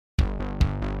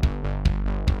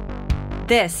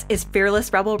This is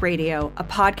Fearless Rebel Radio, a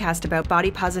podcast about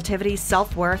body positivity,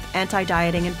 self-worth,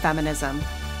 anti-dieting, and feminism.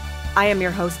 I am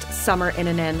your host, Summer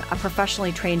Inanen, a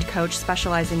professionally trained coach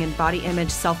specializing in body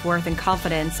image, self-worth, and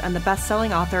confidence, and the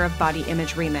best-selling author of Body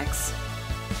Image Remix.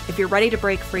 If you're ready to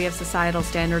break free of societal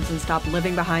standards and stop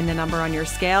living behind the number on your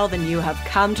scale, then you have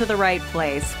come to the right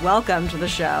place. Welcome to the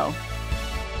show.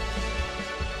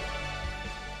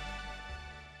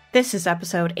 This is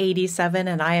episode 87,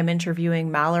 and I am interviewing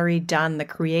Mallorie Dunn, the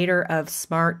creator of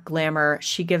SmartGlamour.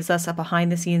 She gives us a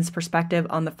behind-the-scenes perspective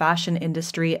on the fashion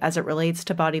industry as it relates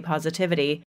to body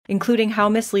positivity, including how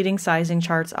misleading sizing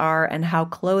charts are and how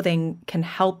clothing can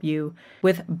help you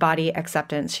with body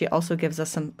acceptance. She also gives us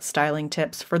some styling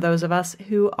tips for those of us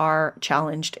who are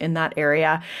challenged in that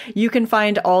area. You can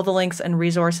find all the links and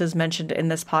resources mentioned in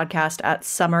this podcast at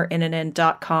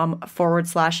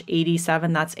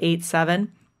summerinanen.com/87. That's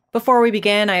 87. Before we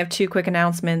begin, I have two quick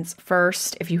announcements.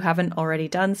 First, if you haven't already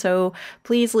done so,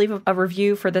 please leave a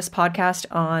review for this podcast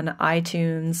on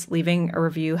iTunes. Leaving a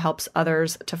review helps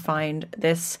others to find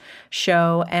this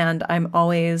show, and I'm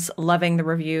always loving the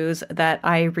reviews that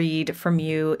I read from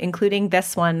you, including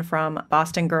this one from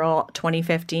Boston Girl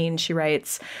 2015. She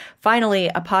writes, "Finally,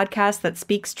 a podcast that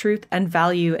speaks truth and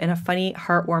value in a funny,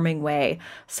 heartwarming way.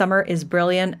 Summer is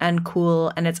brilliant and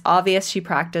cool, and it's obvious she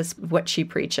practices what she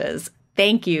preaches."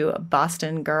 Thank you,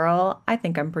 Boston Girl. I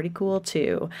think I'm pretty cool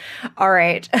too. All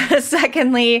right.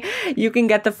 Secondly, you can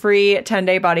get the free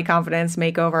 10-day body confidence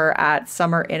makeover at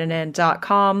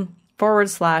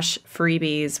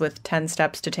summerinanen.com/freebies with 10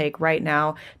 steps to take right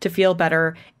now to feel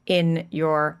better in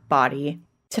your body.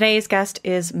 Today's guest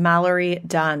is Mallorie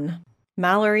Dunn.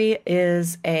 Mallorie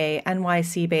is a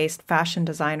NYC-based fashion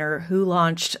designer who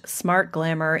launched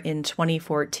SmartGlamour in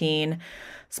 2014.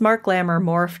 SmartGlamour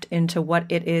morphed into what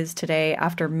it is today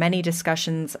after many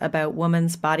discussions about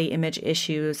women's body image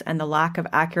issues and the lack of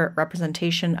accurate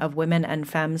representation of women and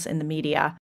femmes in the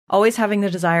media. Always having the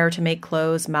desire to make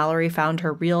clothes, Mallorie found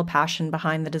her real passion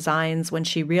behind the designs when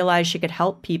she realized she could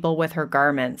help people with her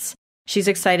garments. She's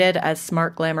excited as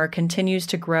SmartGlamour continues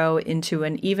to grow into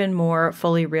an even more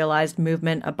fully realized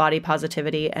movement of body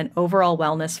positivity and overall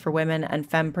wellness for women and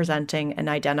femme-presenting and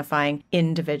identifying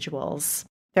individuals.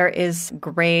 There is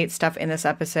great stuff in this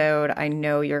episode. I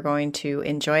know you're going to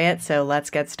enjoy it, so let's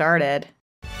get started.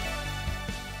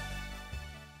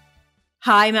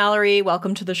 Hi, Mallorie.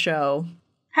 Welcome to the show.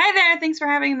 Hi there. Thanks for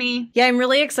having me. Yeah, I'm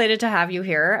really excited to have you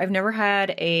here. I've never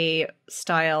had a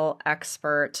style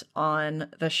expert on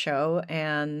the show,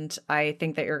 and I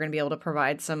think that you're going to be able to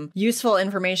provide some useful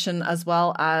information as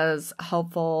well as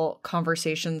helpful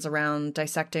conversations around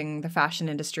dissecting the fashion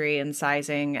industry and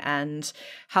sizing and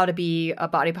how to be a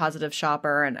body positive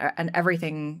shopper and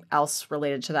everything else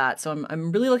related to that. So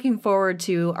I'm really looking forward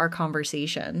to our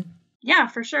conversation. Yeah,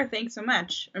 for sure. Thanks so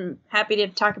much. I'm happy to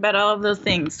talk about all of those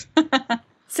things.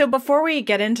 So before we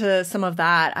get into some of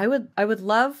that, I would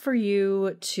love for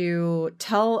you to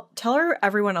tell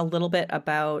everyone a little bit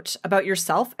about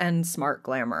yourself and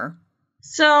SmartGlamour.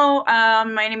 So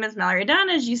my name is Mallorie Dunn.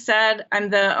 As you said, I'm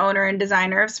the owner and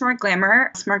designer of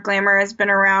SmartGlamour. SmartGlamour has been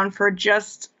around for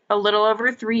just a little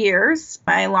over 3 years.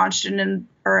 I launched it in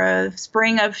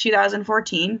spring of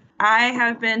 2014. I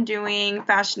have been doing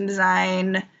fashion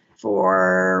design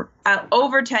for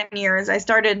over 10 years. I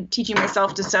started teaching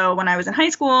myself to sew when I was in high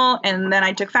school, and then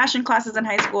I took fashion classes in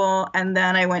high school, and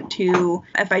then I went to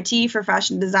FIT for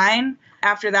fashion design.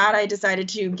 After that, I decided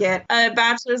to get a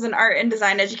bachelor's in art and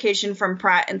design education from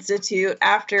Pratt Institute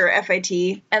after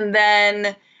FIT. And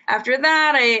then after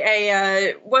that,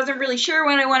 I wasn't really sure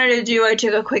what I wanted to do. I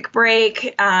took a quick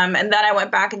break, and then I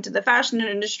went back into the fashion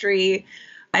industry.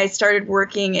 I started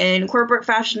working in corporate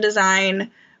fashion design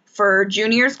for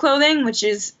juniors clothing, which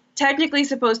is technically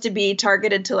supposed to be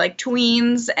targeted to like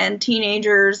tweens and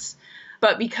teenagers.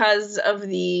 But because of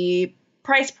the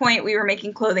price point we were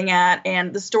making clothing at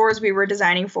and the stores we were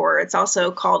designing for, it's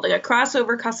also called like a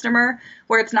crossover customer,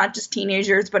 where it's not just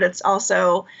teenagers, but it's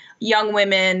also young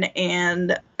women,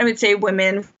 and I would say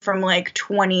women from like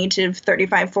 20 to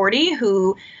 35, 40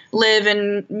 who live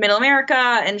in middle America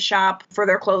and shop for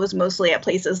their clothes mostly at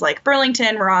places like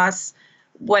Burlington, Ross,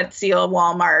 Wet Seal,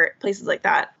 Walmart, places like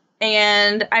that.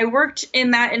 And I worked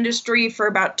in that industry for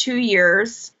about 2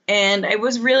 years, and I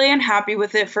was really unhappy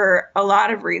with it for a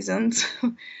lot of reasons,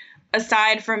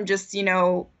 aside from just,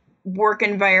 work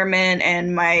environment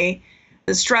and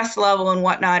the stress level and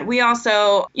whatnot. We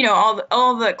also,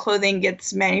 all the clothing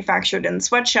gets manufactured in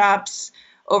sweatshops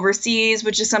overseas,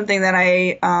 which is something that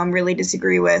I really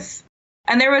disagree with.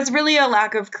 And there was really a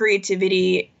lack of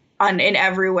creativity in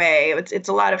every way. It's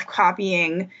a lot of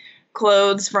copying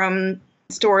clothes from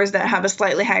stores that have a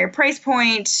slightly higher price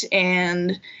point.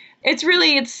 And it's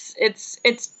really,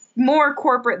 it's more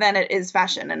corporate than it is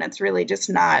fashion. And it's really just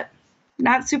not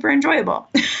super enjoyable.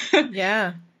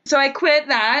 Yeah. So I quit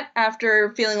that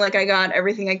after feeling like I got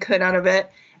everything I could out of it.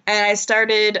 And I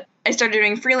started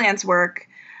doing freelance work.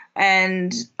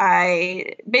 And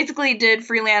I basically did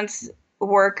freelance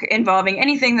work involving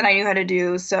anything that I knew how to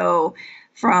do. So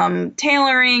from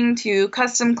tailoring to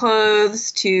custom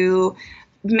clothes to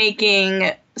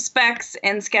making specs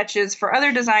and sketches for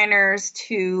other designers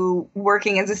to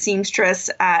working as a seamstress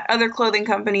at other clothing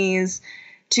companies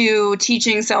to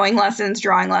teaching sewing lessons,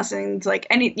 drawing lessons, like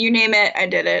you name it, I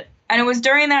did it. And it was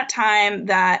during that time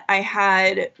that I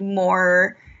had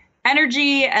more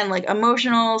energy and like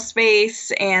emotional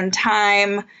space and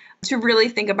time to really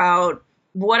think about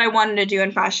what I wanted to do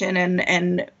in fashion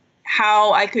and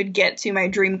how I could get to my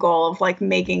dream goal of like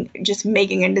making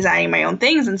and designing my own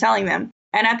things and selling them.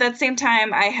 And at that same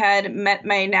time, I had met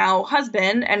my now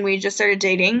husband and we just started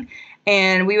dating,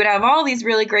 and we would have all these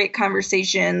really great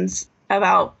conversations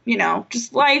about,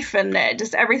 just life and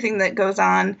just everything that goes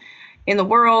on in the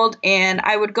world. And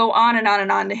I would go on and on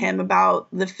and on to him about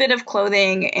the fit of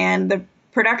clothing and the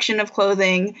production of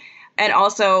clothing. And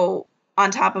also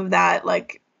on top of that,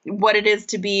 like what it is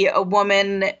to be a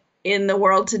woman in the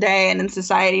world today and in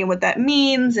society and what that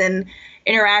means and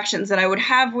interactions that I would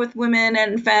have with women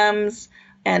and femmes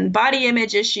and body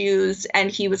image issues. And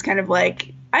he was kind of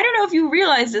like, I don't know if you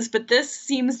realize this, but this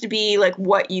seems to be like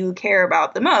what you care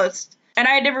about the most. And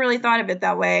I had never really thought of it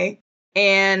that way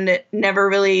and never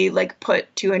really like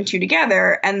put two and two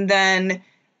together. And then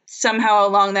somehow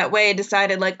along that way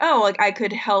decided like, oh, like I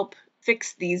could help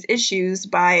fix these issues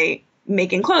by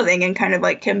making clothing and kind of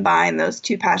like combine those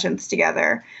two passions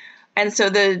together. And so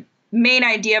the main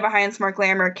idea behind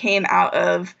SmartGlamour came out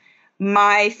of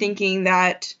my thinking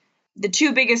that the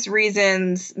two biggest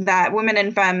reasons that women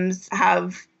and femmes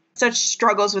have such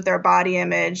struggles with their body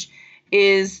image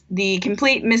is the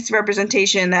complete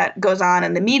misrepresentation that goes on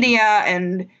in the media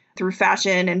and through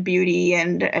fashion and beauty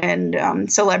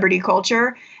and celebrity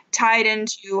culture, tied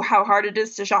into how hard it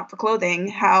is to shop for clothing,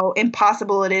 how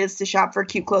impossible it is to shop for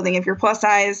cute clothing if you're plus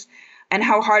size, and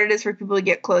how hard it is for people to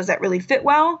get clothes that really fit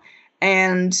well.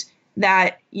 And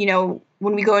that,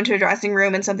 when we go into a dressing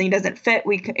room and something doesn't fit,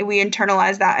 we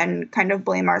internalize that and kind of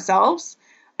blame ourselves.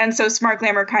 And so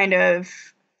SmartGlamour kind of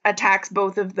attacks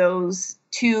both of those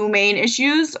two main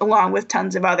issues along with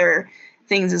tons of other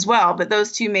things as well. But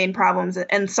those two main problems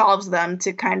and solves them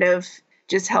to kind of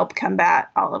just help combat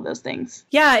all of those things.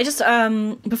 Yeah, I just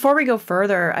before we go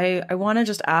further, I want to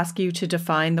just ask you to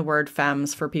define the word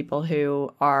femmes for people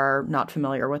who are not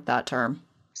familiar with that term.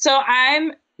 So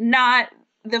I'm not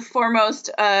the foremost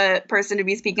person to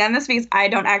be speaking on this because I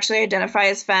don't actually identify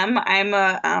as femme. I'm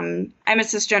a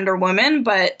cisgender woman,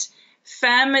 but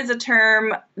femme is a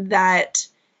term that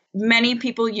many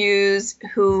people use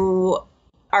who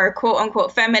are quote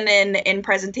unquote feminine in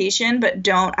presentation, but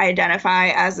don't identify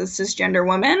as a cisgender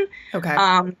woman.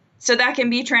 Okay. So that can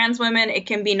be trans women. It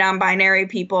can be non-binary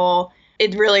people.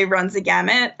 It really runs the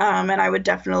gamut. And I would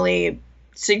definitely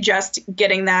suggest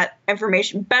getting that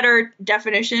information, better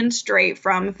definition straight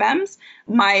from femmes.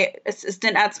 My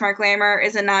assistant at SmartGlamour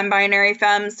is a non-binary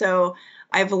femme, so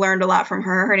I've learned a lot from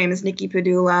her. Her name is Nikki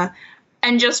Padula.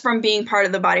 And just from being part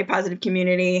of the body positive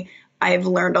community, I've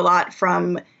learned a lot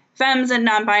from femmes and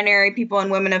non-binary people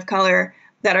and women of color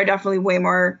that are definitely way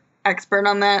more expert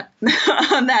on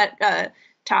that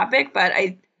topic. But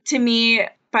to me,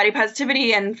 body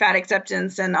positivity and fat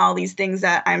acceptance and all these things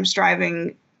that I'm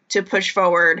striving to push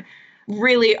forward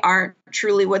really aren't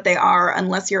truly what they are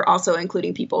unless you're also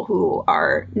including people who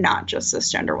are not just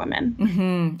cisgender women.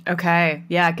 Mm-hmm. Okay.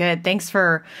 Yeah, good. Thanks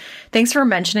for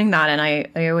mentioning that. And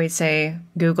I always say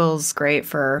Google's great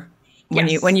for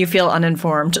when you feel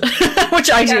uninformed, which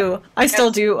I do. I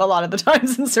still do a lot of the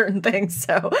times in certain things.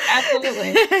 So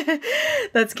absolutely.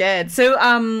 That's good. So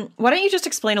why don't you just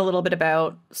explain a little bit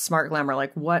about SmartGlamour,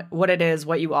 like what it is,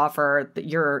 what you offer,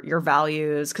 your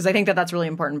values, because I think that's really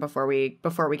important before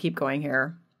we keep going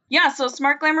here. Yeah, so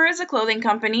SmartGlamour is a clothing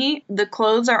company. The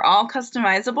clothes are all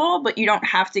customizable, but you don't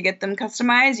have to get them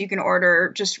customized. You can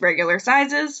order just regular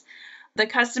sizes. The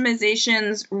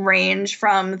customizations range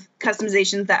from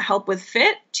customizations that help with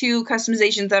fit to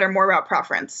customizations that are more about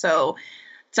preference. So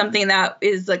something that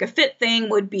is like a fit thing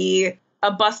would be a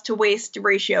bust to waist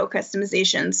ratio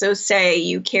customization. So say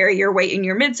you carry your weight in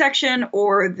your midsection,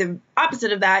 or the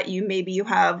opposite of that, you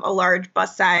have a large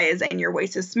bust size and your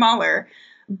waist is smaller.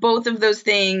 Both of those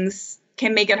things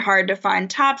can make it hard to find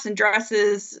tops and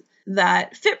dresses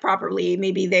that fit properly.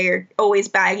 Maybe they're always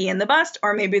baggy in the bust,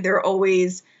 or maybe they're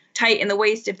always tight in the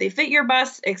waist if they fit your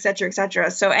bust, et cetera, et cetera.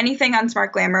 So anything on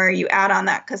Smart Glamour, you add on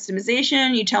that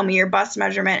customization, you tell me your bust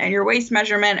measurement and your waist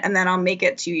measurement, and then I'll make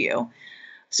it to you.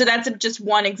 So that's just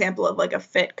one example of like a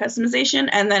fit customization.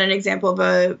 And then an example of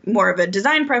a more of a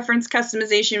design preference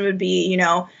customization would be, you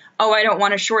know, oh, I don't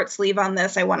want a short sleeve on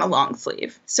this, I want a long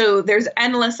sleeve. So there's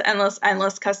endless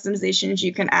customizations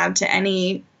you can add to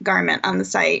any garment on the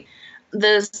site.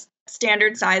 The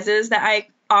standard sizes that I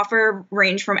offer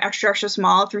range from extra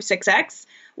small through 6X,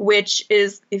 which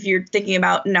is, if you're thinking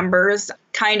about numbers,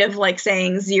 kind of like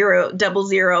saying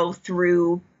 00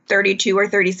 through 32 or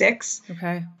 36.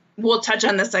 Okay. We'll touch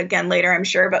on this again later, I'm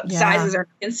sure, but sizes are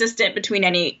consistent between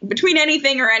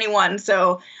anything or anyone.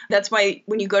 So that's why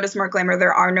when you go to Smart Glamour,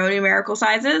 there are no numerical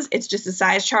sizes. It's just a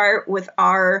size chart with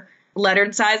our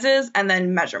lettered sizes and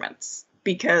then measurements,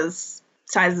 because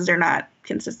sizes are not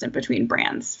consistent between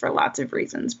brands for lots of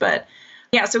reasons. But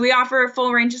yeah, so we offer a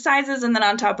full range of sizes. And then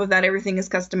on top of that, everything is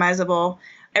customizable.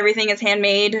 Everything is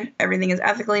handmade. Everything is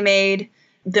ethically made.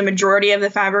 The majority of the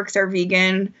fabrics are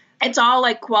vegan. It's all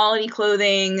like quality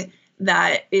clothing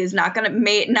that is not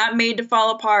made to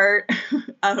fall apart,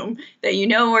 that you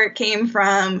know where it came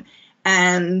from.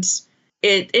 And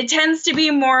it tends to be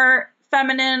more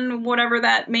feminine, whatever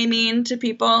that may mean to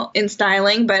people in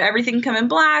styling, but everything comes in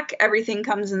black, everything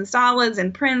comes in solids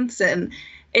and prints, and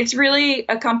it's really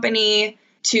a company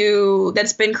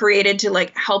that's been created to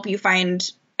like help you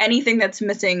find anything that's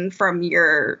missing from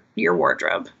your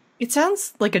wardrobe. It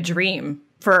sounds like a dream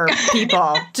for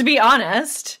people, to be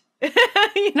honest.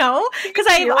 You know, because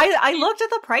I looked at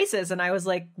the prices and I was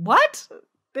like, what?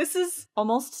 This is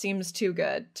almost seems too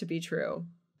good to be true.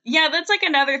 Yeah, that's like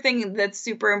another thing that's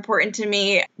super important to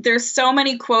me. There's so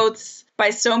many quotes by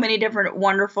so many different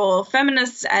wonderful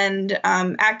feminists and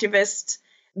activists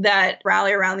that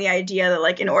rally around the idea that,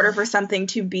 like, in order for something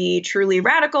to be truly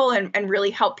radical and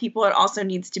really help people, it also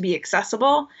needs to be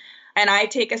accessible. And I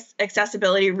take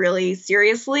accessibility really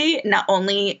seriously, not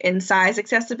only in size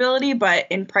accessibility, but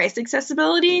in price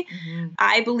accessibility. Mm-hmm.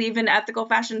 I believe in ethical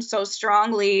fashion so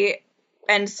strongly,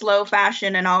 and slow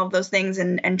fashion and all of those things,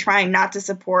 and trying not to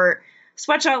support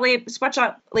sweatshop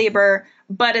labor.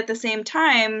 But at the same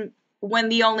time, when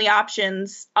the only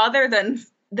options other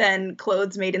than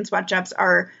clothes made in sweatshops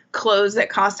are clothes that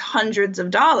cost hundreds of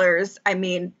dollars, I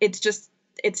mean, it's just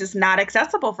not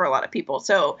accessible for a lot of people.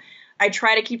 So I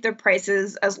try to keep the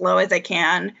prices as low as I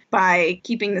can by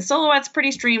keeping the silhouettes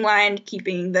pretty streamlined,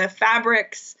 keeping the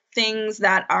fabrics things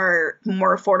that are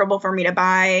more affordable for me to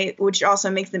buy, which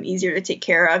also makes them easier to take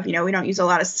care of. You know, we don't use a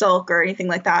lot of silk or anything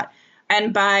like that.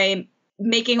 And by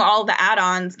making all the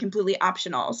add-ons completely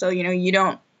optional. So, you know, you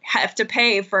don't have to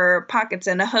pay for pockets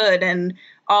and a hood and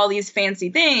all these fancy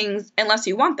things unless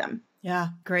you want them. Yeah,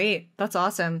 great. That's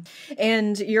awesome.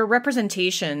 And your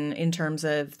representation in terms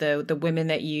of the women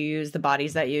that you use, the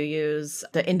bodies that you use,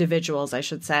 the individuals, I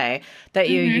should say, that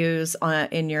you use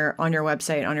on your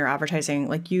website, on your advertising,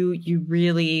 like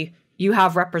you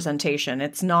have representation.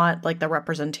 It's not like the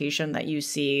representation that you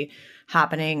see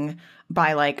happening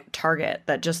by like Target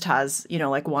that just has, you know,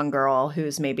 like one girl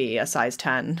who's maybe a size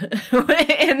 10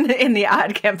 in the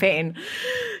ad campaign.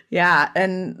 Yeah.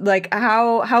 And like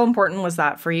how important was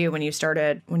that for you when you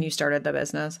started the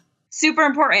business? Super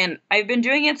important. I've been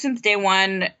doing it since day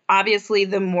one. Obviously,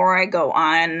 the more I go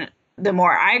on, the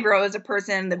more I grow as a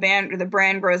person, the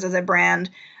brand grows as a brand.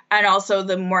 And also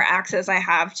the more access I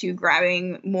have to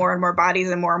grabbing more and more bodies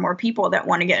and more people that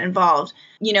want to get involved.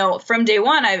 You know, from day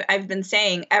one, I've been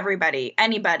saying everybody,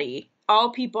 anybody, all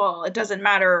people, it doesn't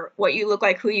matter what you look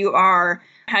like, who you are,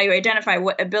 how you identify,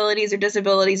 what abilities or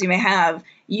disabilities you may have,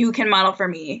 you can model for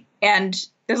me. And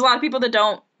there's a lot of people that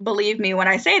don't believe me when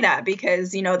I say that,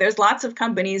 because, you know, there's lots of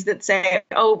companies that say,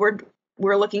 oh,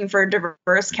 we're looking for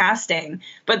diverse casting,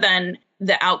 but then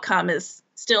the outcome is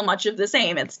still much of the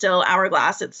same. It's still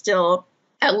hourglass. It's still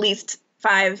at least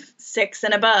 5, 6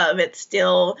 and above. It's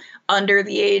still under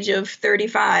the age of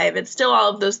 35. It's still all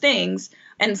of those things.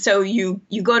 And so you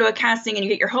go to a casting and you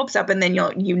get your hopes up, and then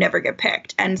you never get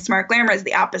picked. And Smart Glamour is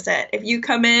the opposite. If you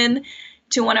come in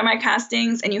to one of my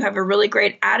castings and you have a really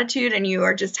great attitude and you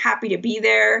are just happy to be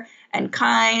there and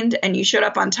kind and you showed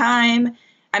up on time,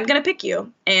 I'm going to pick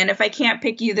you. And if I can't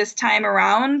pick you this time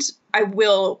around, I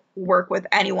will work with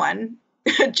anyone.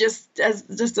 just as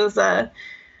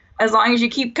long as you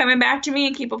keep coming back to me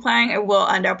and keep applying, I will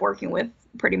end up working with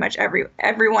pretty much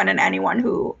everyone and anyone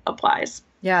who applies.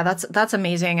 Yeah, that's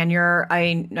amazing. And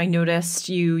I noticed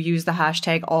you use the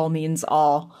hashtag all means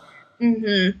all.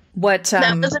 Mm-hmm. What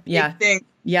that was a big thing.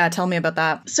 Yeah, tell me about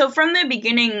that. So from the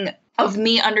beginning of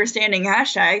me understanding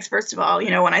hashtags, first of all, you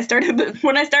know, when I started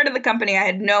the company, I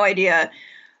had no idea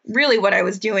really what I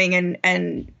was doing,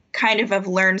 and kind of have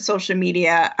learned social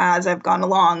media as I've gone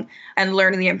along, and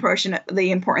learning the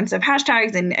importance of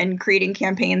hashtags, and creating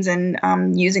campaigns,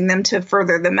 and using them to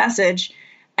further the message.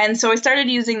 And so I started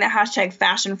using the hashtag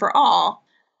fashion for all.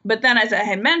 But then, as I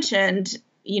had mentioned,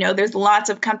 there's lots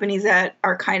of companies that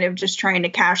are kind of just trying to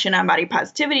cash in on body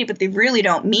positivity, but they really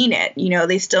don't mean it.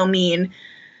 They still mean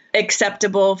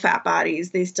acceptable fat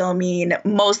bodies. They still mean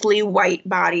mostly white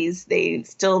bodies. They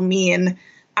still mean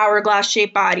hourglass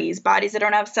shaped bodies that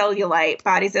don't have cellulite,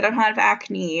 bodies that don't have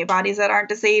acne, bodies that aren't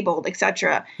disabled,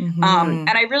 etc. And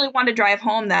I really want to drive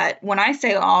home that when I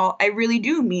say all, I really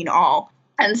do mean all.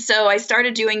 And so I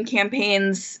started doing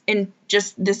campaigns in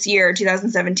just this year,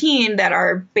 2017, that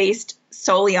are based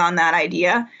solely on that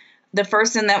idea. The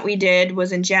first one that we did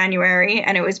was in January,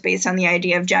 and it was based on the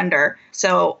idea of gender.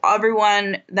 So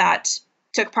everyone that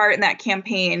took part in that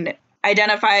campaign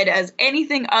identified as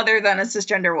anything other than a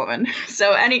cisgender woman.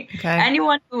 So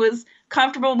anyone who was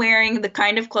comfortable wearing the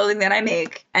kind of clothing that I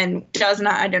make and does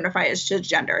not identify as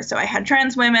cisgender. So I had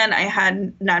trans women, I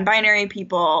had non-binary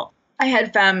people, I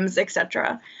had femmes,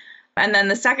 etc. And then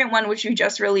the second one, which we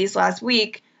just released last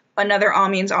week, another all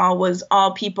means all, was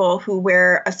all people who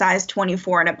wear a size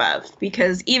 24 and above.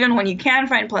 Because even when you can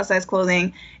find plus size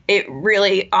clothing, it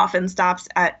really often stops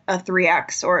at a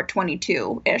 3X or a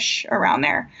 22-ish, around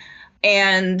there.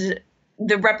 And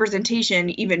the representation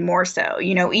even more so.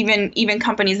 Even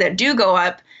companies that do go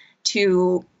up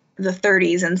to the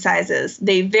 30s in sizes,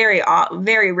 they very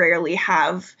rarely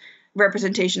have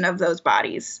representation of those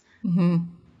bodies. Mm-hmm.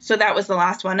 So that was the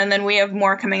last one. And then we have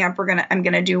more coming up. I'm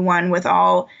gonna do one with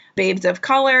all babes of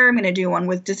color. I'm gonna do one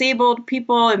with disabled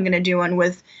people. I'm gonna do one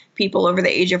with people over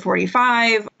the age of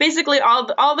 45. Basically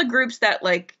all the groups that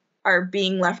are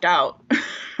being left out.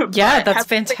 Yeah, that's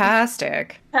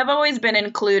fantastic. Have always been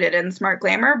included in Smart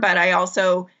Glamour, but I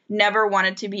also never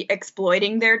wanted to be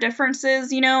exploiting their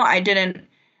differences.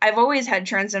 I've always had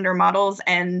transgender models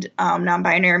and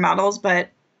non-binary models, but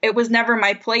it was never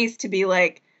my place to be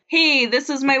like, hey, this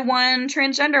is my one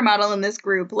transgender model in this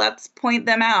group. Let's point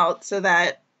them out so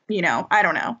that, I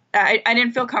don't know. I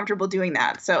didn't feel comfortable doing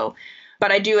that. So,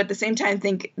 but I do at the same time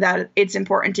think that it's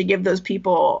important to give those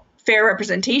people fair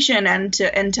representation and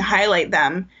to highlight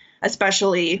them,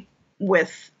 especially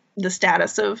with the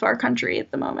status of our country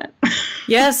at the moment.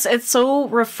 Yes, it's so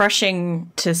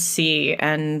refreshing to see.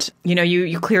 And,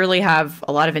 you clearly have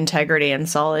a lot of integrity and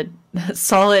solid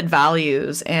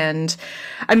values. And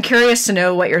I'm curious to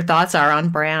know what your thoughts are on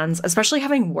brands, especially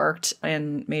having worked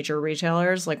in major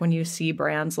retailers. Like when you see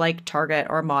brands like Target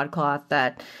or ModCloth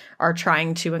that are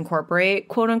trying to incorporate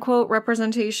quote unquote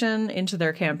representation into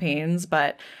their campaigns,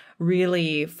 but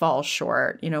really fall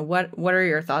short. What are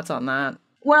your thoughts on that?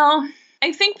 Well,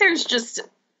 I think there's just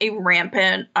a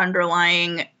rampant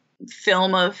underlying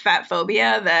film of fat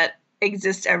phobia that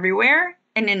exists everywhere.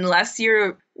 And unless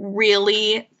you're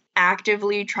really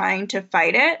actively trying to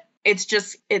fight it, it's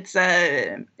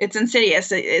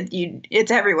insidious.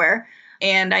 It's everywhere.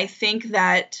 And I think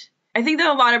that a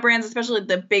lot of brands, especially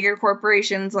the bigger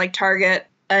corporations like Target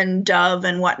and Dove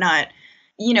and whatnot,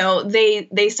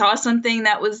 they saw something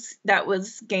that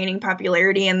was gaining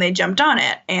popularity and they jumped on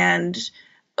it. And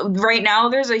right now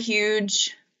there's a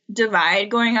huge divide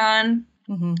going on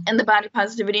in the body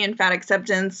positivity and fat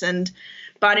acceptance and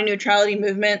body neutrality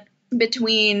movement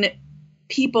between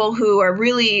people who are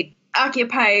really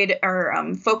occupied or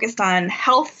focused on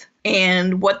health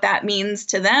and what that means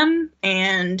to them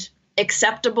and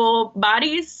acceptable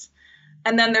bodies.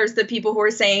 And then there's the people who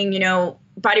are saying,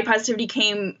 body positivity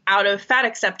came out of fat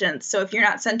acceptance. So if you're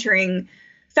not centering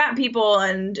fat people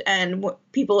and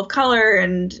people of color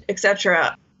and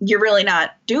etc., you're really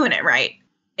not doing it right.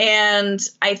 And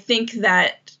I think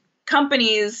that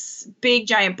companies, big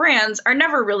giant brands, are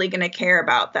never really going to care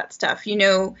about that stuff.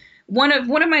 One of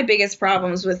my biggest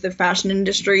problems with the fashion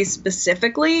industry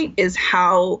specifically is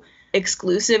how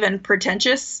exclusive and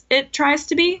pretentious it tries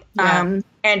to be, and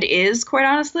is, quite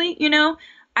honestly.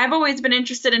 I've always been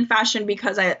interested in fashion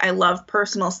because I love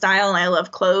personal style and I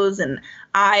love clothes, and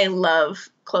I love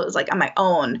clothes on my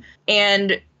own.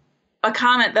 And a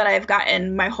comment that I've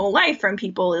gotten my whole life from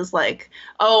people is like,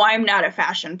 oh, I'm not a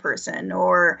fashion person,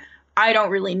 or I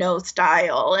don't really know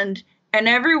style. And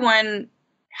everyone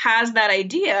has that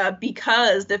idea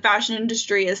because the fashion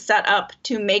industry is set up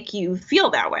to make you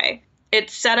feel that way.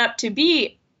 It's set up to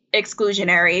be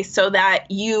exclusionary so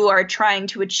that you are trying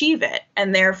to achieve it,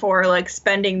 and therefore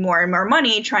spending more and more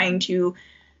money trying to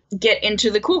get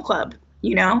into the cool club,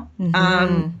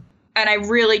 And I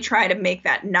really try to make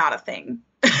that not a thing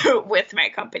with my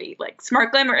company.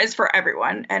 Smart Glamour is for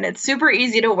everyone, and it's super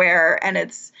easy to wear, and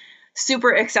it's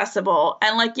super accessible.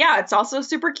 And like, yeah, it's also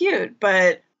super cute,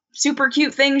 but super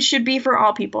cute things should be for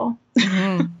all people.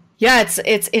 Yeah,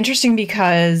 it's interesting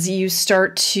because you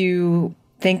start to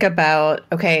think about,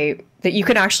 okay, that you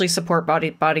can actually support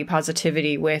body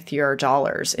positivity with your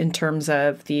dollars in terms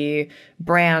of the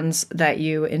brands that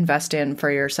you invest in for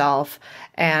yourself,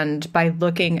 and by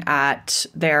looking at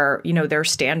their, you know, their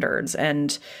standards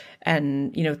and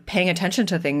you know, paying attention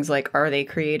to things like, are they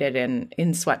created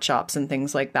in sweatshops and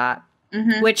things like that,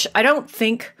 which I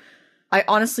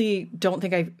honestly don't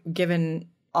think I've given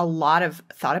a lot of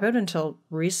thought about until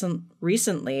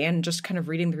recently, and just kind of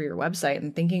reading through your website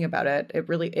and thinking about it,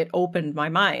 it opened my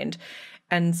mind.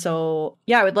 And so,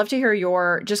 yeah, I would love to hear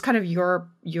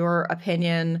your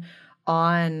opinion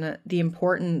on the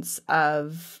importance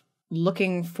of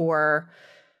looking for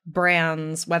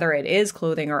brands, whether it is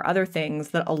clothing or other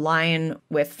things, that align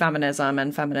with feminism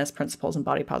and feminist principles and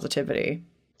body positivity.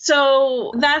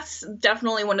 So that's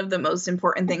definitely one of the most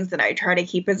important things that I try to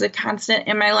keep as a constant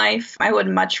in my life. I would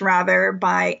much rather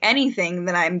buy anything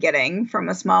that I'm getting from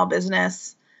a small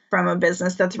business, from a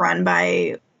business that's run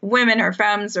by women or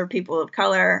femmes or people of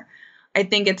color. I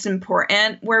think it's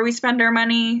important where we spend our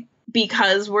money,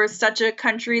 because we're such a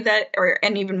country that, or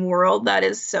an even world that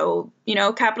is so, you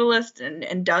know, capitalist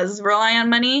and does rely on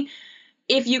money.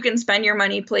 If you can spend your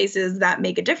money places that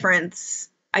make a difference,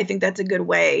 I think that's a good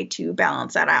way to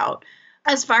balance that out.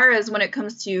 As far as when it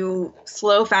comes to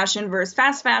slow fashion versus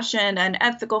fast fashion and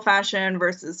ethical fashion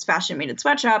versus fashion made in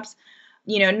sweatshops,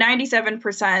 you know,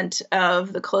 97%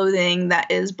 of the clothing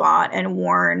that is bought and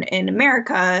worn in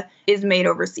America is made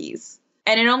overseas.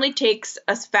 And it only takes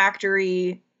a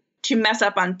factory to mess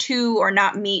up on two or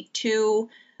not meet two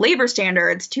labor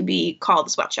standards to be called a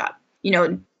sweatshop. You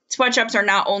know, sweatshops are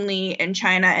not only in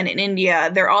China and in India,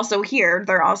 they're also here.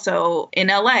 They're also in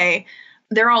LA.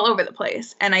 They're all over the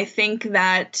place. And I think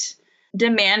that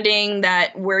demanding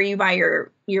that where you buy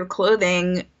your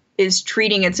clothing is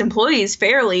treating its employees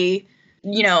fairly,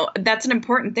 you know, that's an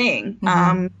important thing.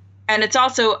 And it's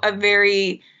also a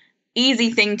very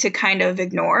easy thing to kind of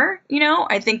ignore. You know,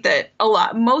 I think that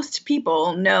most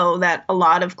people know that a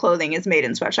lot of clothing is made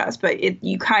in sweatshops, but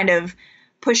you kind of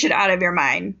push it out of your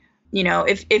mind. You know,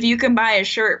 if you can buy a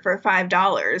shirt for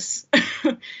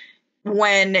 $5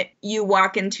 when you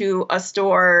walk into a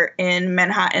store in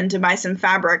Manhattan to buy some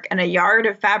fabric and a yard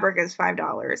of fabric is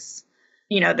 $5,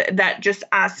 you know, that just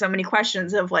asks so many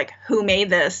questions of like, who made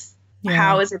this? Yeah.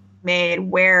 How is it made?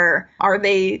 Where are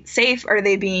they safe? Are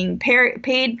they being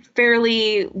paid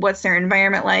fairly? What's their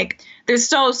environment like? There's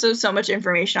so much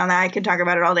information on that. I could talk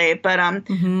about it all day, but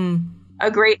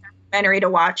a great documentary to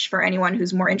watch for anyone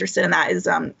who's more interested in that is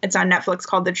it's on Netflix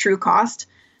called The True Cost,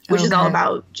 which is all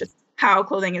about just how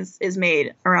clothing is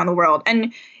made around the world.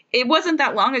 And it wasn't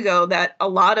that long ago that a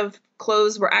lot of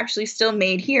clothes were actually still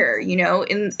made here. You know,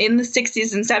 in the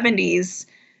 60s and 70s,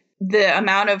 the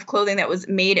amount of clothing that was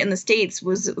made in the States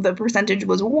the percentage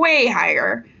was way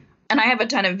higher. And I have a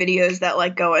ton of videos that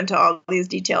like go into all these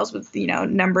details with, you know,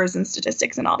 numbers and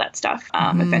statistics and all that stuff.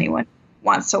 If anyone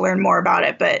wants to learn more about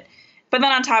it. But then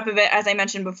on top of it, as I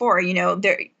mentioned before, you know,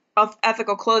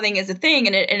 ethical clothing is a thing,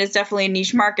 and it's definitely a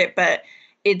niche market, but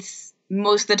it's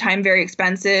most of the time very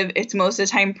expensive. It's most of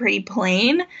the time pretty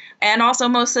plain, and also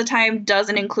most of the time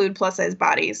doesn't include plus size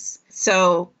bodies.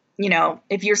 So, you know,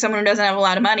 if you're someone who doesn't have a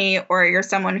lot of money, or you're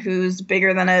someone who's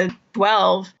bigger than a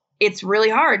 12, it's really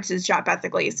hard to shop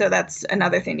ethically. So that's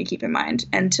another thing to keep in mind,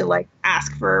 and to like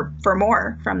ask for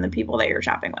more from the people that you're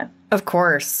shopping with. Of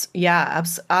course. Yeah,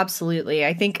 absolutely.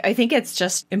 I think it's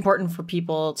just important for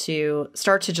people to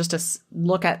start to just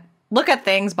look at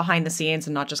things behind the scenes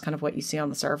and not just kind of what you see on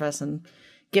the surface, and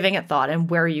giving it thought,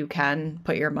 and where you can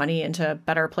put your money into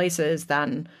better places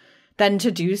than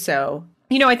to do so.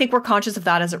 You know, I think we're conscious of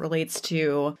that as it relates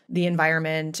to the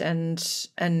environment and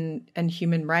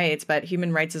human rights, but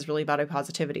human rights is really body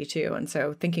positivity too. And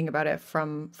so thinking about it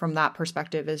from that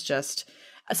perspective is just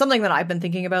something that I've been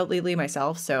thinking about lately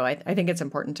myself. So I think it's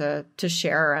important to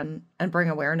share and bring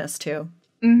awareness to.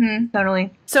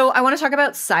 Totally. So I want to talk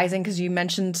about sizing, because you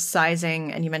mentioned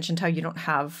sizing, and you mentioned how you don't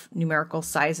have numerical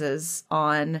sizes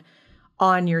on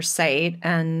your site.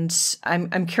 And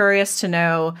I'm curious to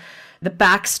know the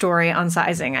backstory on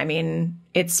sizing. I mean,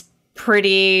 it's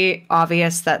pretty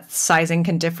obvious that sizing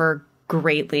can differ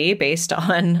greatly based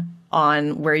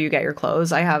on where you get your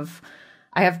clothes. I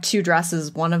have 2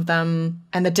 dresses, one of them,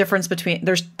 and the difference between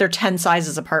they're 10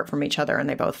 sizes apart from each other, and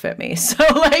they both fit me. So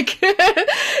like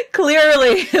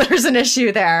clearly there's an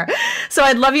issue there. So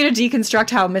I'd love you to deconstruct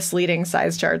how misleading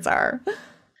size charts are.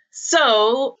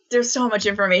 So there's so much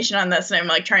information on this, and I'm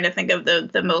like trying to think of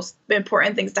the most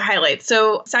important things to highlight.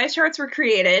 So size charts were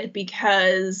created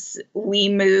because we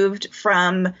moved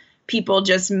from people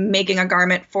just making a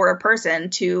garment for a person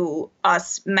to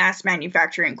us mass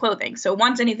manufacturing clothing. So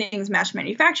once anything's mass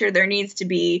manufactured, there needs to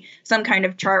be some kind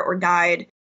of chart or guide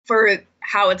for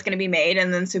how it's going to be made,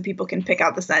 and then so people can pick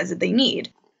out the size that they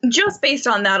need. Just based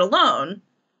on that alone,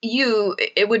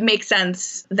 it would make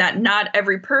sense that not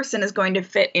every person is going to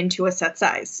fit into a set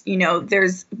size.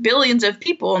 There's billions of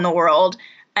people in the world,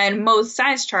 and most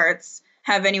size charts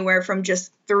have anywhere from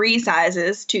just 3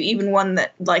 sizes to even one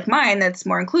that, like mine, that's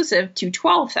more inclusive, to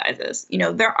 12 sizes.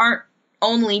 There aren't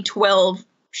only 12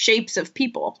 shapes of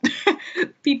people.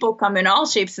 People come in all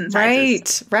shapes and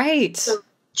sizes. Right. So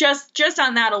just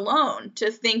on that alone,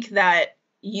 to think that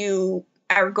you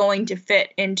are going to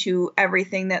fit into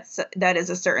everything that is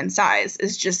a certain size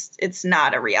it's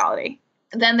not a reality.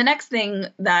 Then the next thing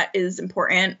that is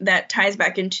important that ties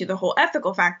back into the whole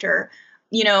ethical factor,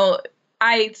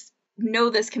 I know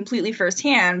this completely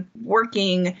firsthand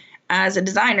working as a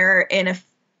designer in a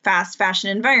fast fashion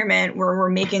environment where we're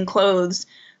making clothes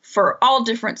for all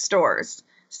different stores.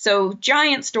 So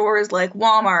giant stores like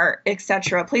Walmart,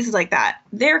 etc., places like that,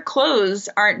 their clothes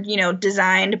aren't,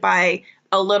 designed by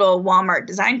a little Walmart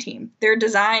design team. They're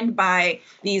designed by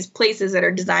these places that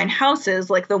are design houses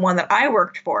like the one that I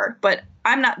worked for. But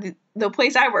the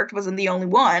place I worked wasn't the only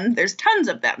one. There's tons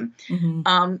of them.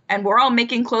 Mm-hmm. And we're all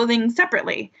making clothing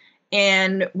separately.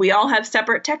 And we all have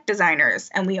separate tech designers,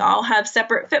 and we all have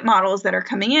separate fit models that are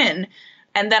coming in.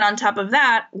 And then on top of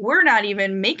that, we're not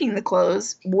even making the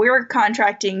clothes. We're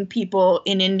contracting people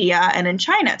in India and in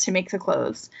China to make the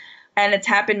clothes. And it's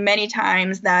happened many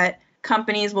times that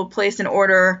companies will place an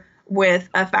order with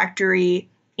a factory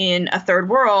in a third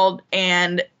world,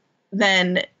 and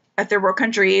then a third world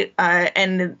country,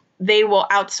 and they will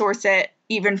outsource it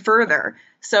even further.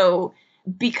 So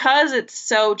because it's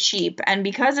so cheap, and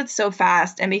because it's so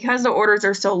fast, and because the orders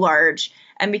are so large,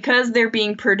 and because they're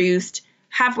being produced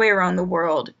halfway around the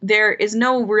world, there is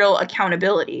no real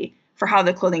accountability for how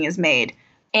the clothing is made.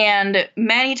 And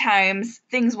many times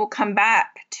things will come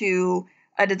back to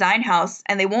a design house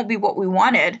and they won't be what we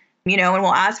wanted, and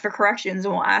we'll ask for corrections,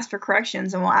 and we'll ask for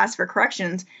corrections, and we'll ask for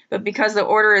corrections. But because the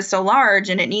order is so large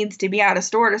and it needs to be out of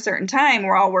store at a certain time,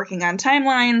 we're all working on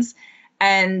timelines.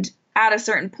 And at a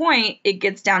certain point, it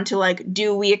gets down to like,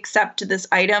 do we accept this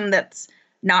item that's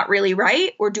not really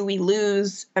right, or do we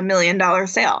lose $1 million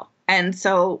sale? And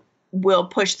so we'll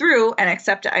push through and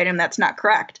accept an item that's not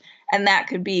correct. And that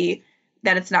could be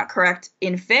that it's not correct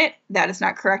in fit, that it's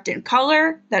not correct in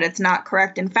color, that it's not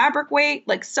correct in fabric weight,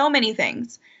 like so many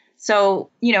things. So,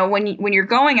 when you're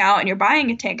going out and you're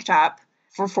buying a tank top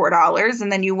for $4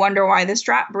 and then you wonder why the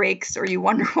strap breaks, or you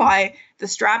wonder why the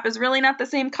strap is really not the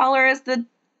same color as the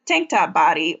tank top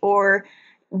body, or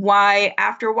why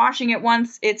after washing it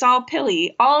once, it's all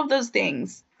pilly, all of those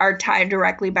things are tied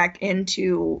directly back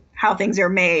into how things are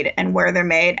made and where they're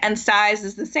made. And size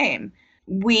is the same.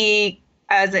 We,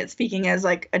 speaking as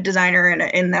like a designer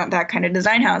in that kind of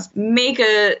design house, make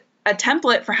a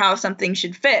template for how something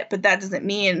should fit, but that doesn't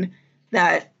mean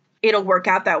that it'll work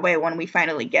out that way when we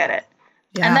finally get it.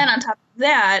 Yeah. And then on top of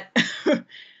that,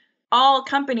 all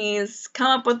companies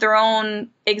come up with their own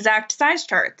exact size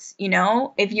charts.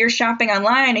 If you're shopping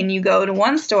online and you go to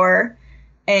one store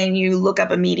and you look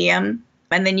up a medium,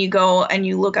 and then you go and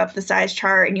you look up the size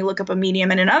chart and you look up a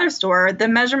medium in another store, the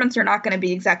measurements are not going to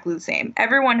be exactly the same.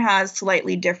 Everyone has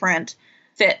slightly different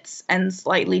fits and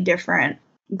slightly different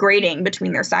grading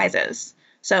between their sizes.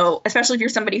 So especially if you're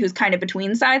somebody who's kind of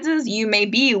between sizes, you may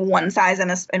be one size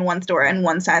in one store and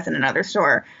one size in another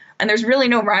store. And there's really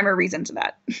no rhyme or reason to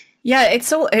that. Yeah, it's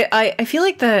so I feel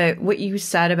like what you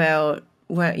said about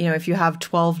if you have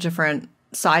 12 different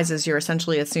sizes, you're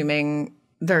essentially assuming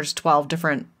there's 12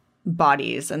 different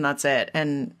bodies and that's it.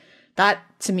 And that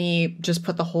to me just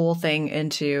put the whole thing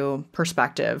into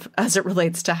perspective as it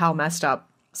relates to how messed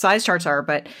up size charts are.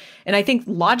 And I think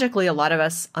logically a lot of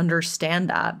us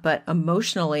understand that, but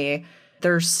emotionally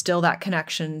there's still that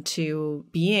connection to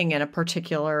being in a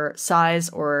particular size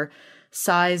or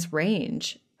size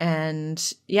range.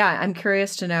 And yeah, I'm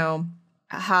curious to know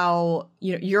how,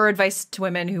 your advice to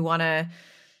women who want to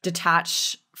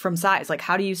detach from size, like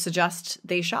how do you suggest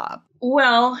they shop?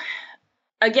 Well,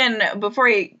 again, before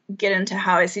I get into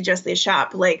how I suggest they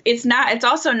shop, like it's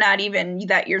also not even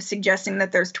that you're suggesting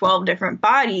that there's 12 different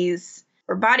bodies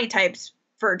or body types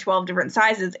for 12 different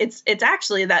sizes. It's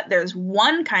actually that there's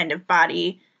one kind of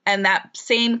body, and that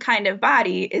same kind of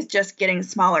body is just getting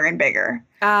smaller and bigger.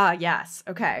 Ah, yes.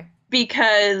 Okay.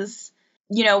 Because,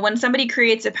 when somebody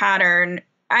creates a pattern,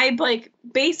 I like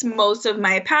base most of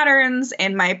my patterns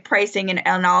and my pricing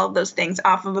and all of those things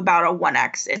off of about a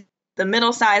 1X. It's the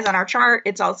middle size on our chart.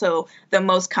 It's also the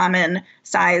most common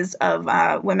size of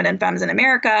women and femmes in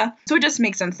America. So it just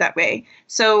makes sense that way.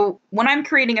 So when I'm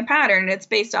creating a pattern and it's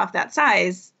based off that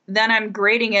size, then I'm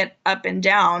grading it up and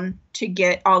down to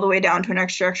get all the way down to an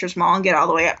extra, extra small and get all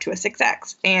the way up to a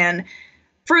 6X. And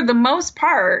for the most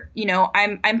part, you know,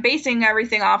 I'm basing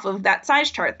everything off of that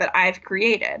size chart that I've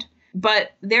created.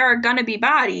 But there are going to be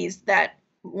bodies that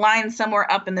line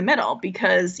somewhere up in the middle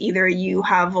because either you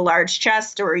have a large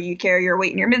chest or you carry your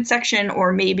weight in your midsection,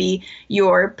 or maybe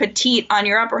you're petite on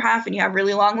your upper half and you have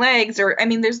really long legs. Or, I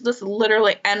mean, there's just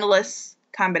literally endless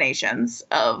combinations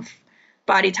of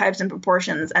body types and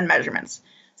proportions and measurements.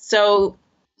 So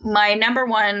my number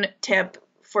one tip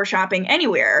for shopping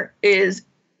anywhere is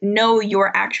know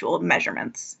your actual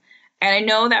measurements. And I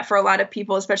know that for a lot of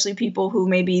people, especially people who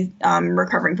may be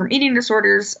recovering from eating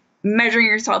disorders, measuring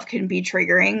yourself can be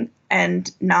triggering and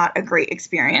not a great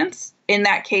experience. In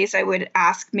that case, I would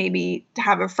ask maybe to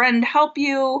have a friend help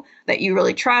you that you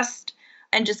really trust,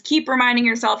 and just keep reminding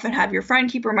yourself and have your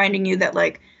friend keep reminding you that,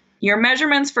 like, your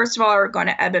measurements, first of all, are going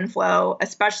to ebb and flow,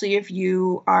 especially if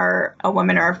you are a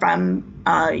woman or a femme.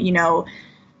 You know,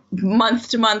 month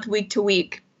to month, week to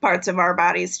week, parts of our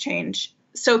bodies change.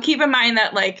 So keep in mind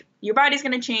that, like, your body's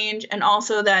going to change, and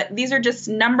also that these are just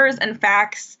numbers and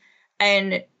facts,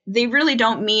 and they really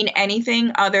don't mean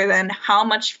anything other than how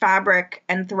much fabric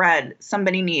and thread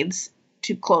somebody needs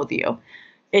to clothe you.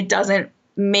 It doesn't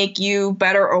make you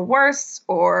better or worse,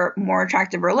 or more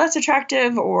attractive or less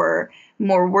attractive, or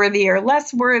more worthy or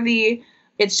less worthy.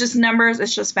 It's just numbers,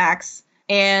 it's just facts,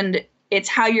 and it's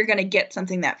how you're going to get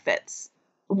something that fits.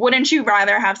 Wouldn't you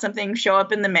rather have something show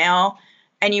up in the mail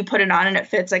and you put it on and it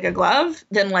fits like a glove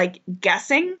than like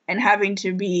guessing and having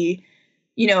to be,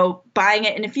 you know, buying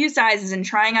it in a few sizes and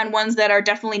trying on ones that are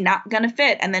definitely not going to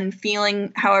fit and then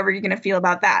feeling however you're going to feel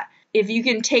about that? If you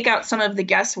can take out some of the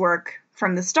guesswork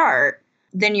from the start,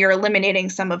 then you're eliminating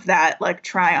some of that like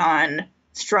try on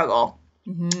struggle.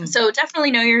 Mm-hmm. So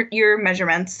definitely know your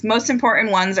measurements. Most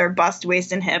important ones are bust,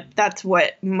 waist, and hip. That's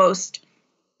what most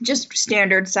just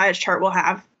standard size chart will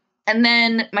have. And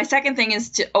then my second thing is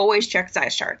to always check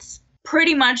size charts.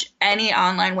 Pretty much any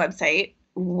online website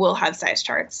will have size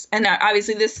charts. And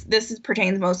obviously this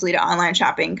pertains mostly to online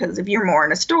shopping, because if you're more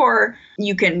in a store,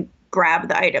 you can grab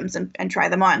the items and try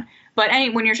them on. But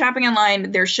when you're shopping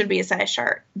online, there should be a size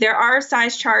chart. There are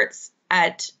size charts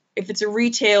if it's a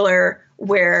retailer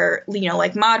where, you know,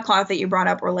 like ModCloth that you brought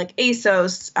up, or like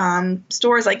ASOS,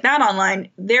 stores like that online,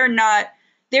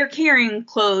 they're carrying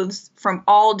clothes from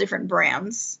all different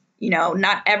brands. You know,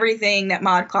 not everything that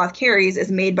ModCloth carries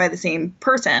is made by the same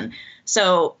person.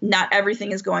 So not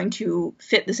everything is going to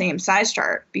fit the same size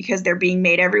chart because they're being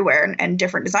made everywhere, and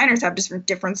different designers have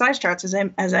different size charts,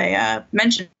 as I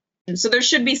mentioned. So there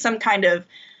should be some kind of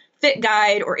fit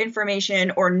guide or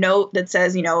information or note that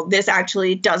says, you know, this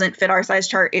actually doesn't fit our size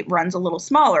chart. It runs a little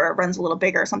smaller, it runs a little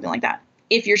bigger, something like that.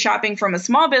 If you're shopping from a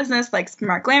small business like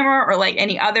SmartGlamour or like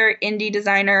any other indie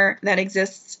designer that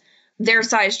exists, their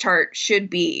size chart should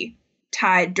be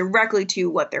tied directly to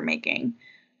what they're making.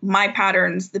 My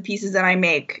patterns, the pieces that I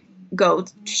make, go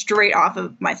straight off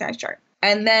of my size chart.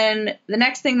 And then the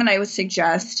next thing that I would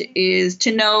suggest is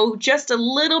to know just a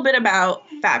little bit about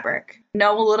fabric.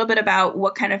 Know a little bit about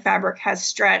what kind of fabric has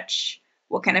stretch,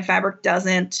 what kind of fabric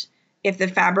doesn't, if the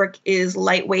fabric is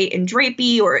lightweight and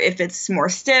drapey, or if it's more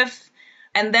stiff.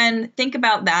 And then think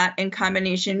about that in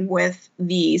combination with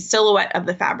the silhouette of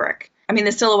the fabric.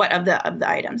 The silhouette of the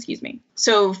item, excuse me.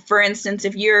 So for instance,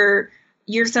 if you're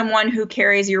someone who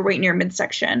carries your weight in your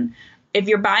midsection, if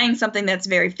you're buying something that's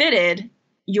very fitted,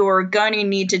 you're going to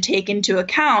need to take into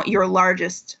account your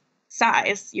largest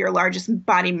size, your largest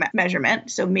body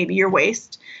measurement. So maybe your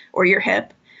waist or your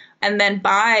hip, and then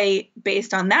buy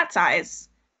based on that size.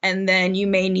 And then you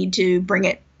may need to bring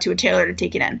it to a tailor to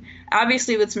take it in.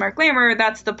 Obviously with SmartGlamour,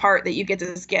 that's the part that you get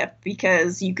to skip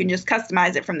because you can just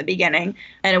customize it from the beginning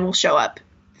and it will show up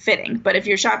fitting. But if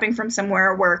you're shopping from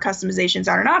somewhere where customizations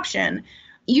aren't an option,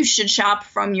 you should shop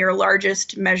from your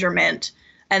largest measurement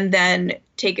and then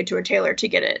take it to a tailor to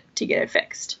get it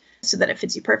fixed so that it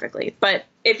fits you perfectly. But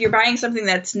if you're buying something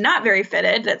that's not very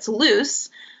fitted, that's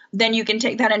loose, then you can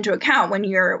take that into account when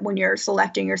you're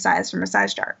selecting your size from a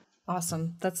size chart.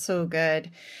 Awesome. That's so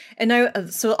good.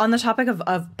 And so on the topic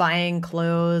of buying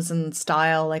clothes and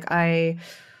style, like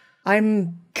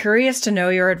I'm curious to know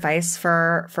your advice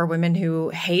for women who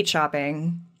hate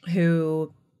shopping,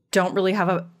 who don't really have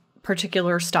a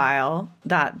particular style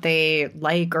that they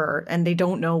like and they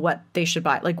don't know what they should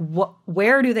buy. Like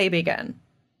where do they begin?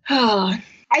 Oh,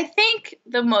 I think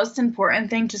the most important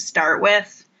thing to start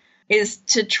with is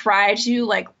to try to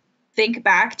like think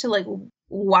back to like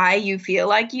why you feel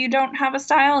like you don't have a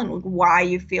style and why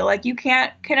you feel like you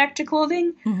can't connect to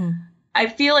clothing. Mm-hmm. I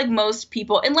feel like most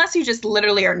people, unless you just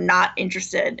literally are not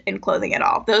interested in clothing at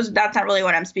all, that's not really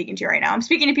what I'm speaking to right now. I'm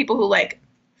speaking to people who like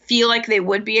feel like they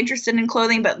would be interested in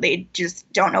clothing, but they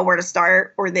just don't know where to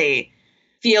start, or they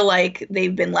feel like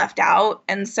they've been left out.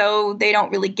 And so they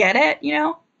don't really get it,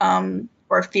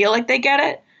 or feel like they get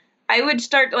it. I would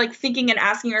start like thinking and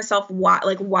asking yourself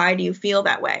why do you feel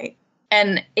that way?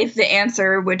 And if the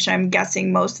answer, which I'm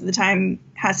guessing most of the time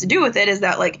has to do with it, is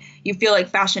that like you feel like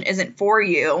fashion isn't for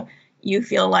you. You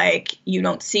feel like you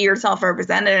don't see yourself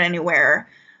represented anywhere.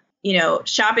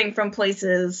 Shopping from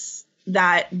places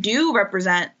that do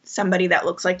represent somebody that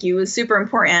looks like you is super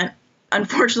important.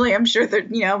 Unfortunately, I'm sure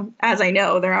that, as I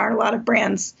know, there aren't a lot of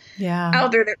brands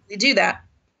out there that really do that,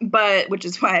 but which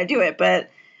is why I do it. But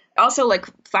also like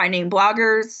finding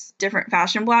bloggers, different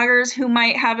fashion bloggers who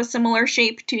might have a similar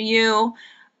shape to you,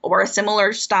 or a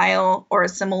similar style, or a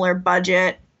similar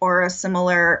budget, or a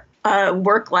similar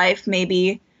work life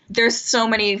maybe. There's so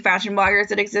many fashion bloggers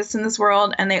that exist in this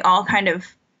world, and they all kind of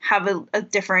have a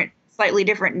slightly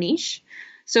different niche.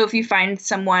 So if you find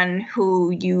someone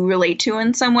who you relate to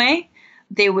in some way,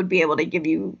 they would be able to give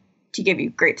you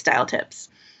great style tips.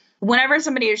 Whenever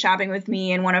somebody is shopping with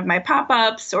me in one of my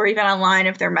pop-ups, or even online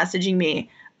if they're messaging me,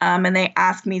 and they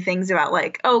ask me things about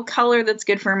like, oh, color that's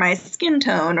good for my skin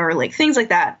tone, or like things like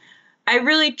that, I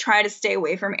really try to stay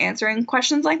away from answering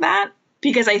questions like that,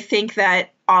 because I think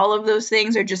that all of those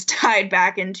things are just tied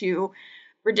back into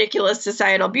ridiculous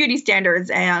societal beauty standards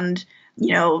and,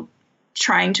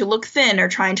 trying to look thin, or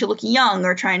trying to look young,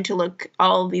 or trying to look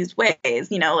all these ways.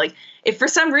 Like if for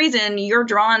some reason you're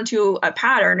drawn to a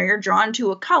pattern, or you're drawn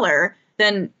to a color,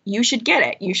 then you should get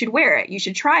it. You should wear it. You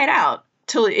should try it out.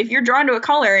 If you're drawn to a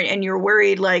color and you're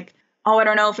worried like, oh, I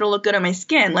don't know if it'll look good on my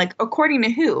skin, like according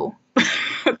to who?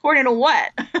 According to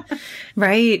what?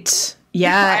 Right.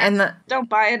 Yeah. And don't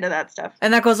buy into that stuff.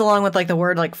 And that goes along with like the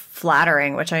word like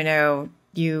flattering, which I know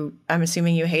I'm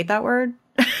assuming you hate that word.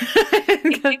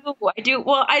 I do.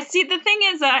 Well, I see. The thing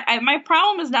is that my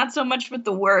problem is not so much with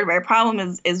the word. My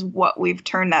problem is what we've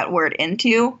turned that word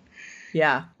into.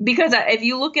 Yeah. Because if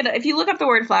you look up the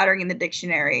word flattering in the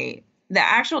dictionary, the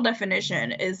actual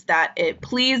definition is that it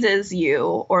pleases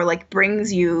you, or like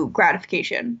brings you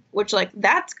gratification, which like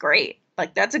that's great.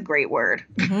 Like that's a great word.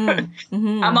 Mm-hmm.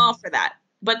 Mm-hmm. I'm all for that.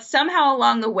 But somehow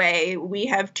along the way, we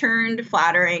have turned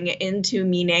flattering into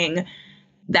meaning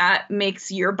that makes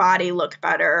your body look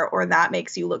better, or that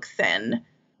makes you look thin,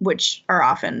 which are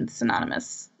often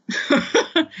synonymous.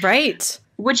 Right.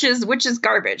 Which is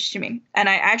garbage to me. And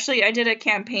I did a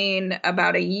campaign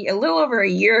about a little over a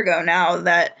year ago now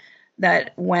that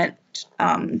went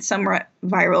somewhat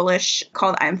viral-ish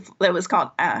that was called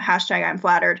hashtag I'm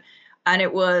flattered. And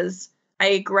it was,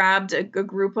 I grabbed a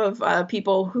group of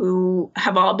people who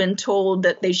have all been told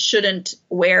that they shouldn't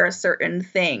wear a certain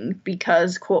thing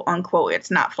because, quote unquote, it's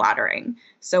not flattering.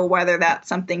 So whether that's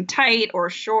something tight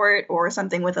or short, or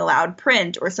something with a loud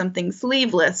print, or something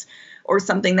sleeveless, or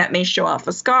something that may show off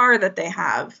a scar that they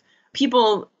have,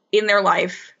 people in their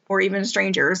life, or even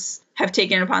strangers, have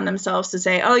taken it upon themselves to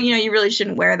say, oh, you really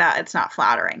shouldn't wear that. It's not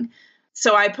flattering.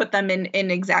 So I put them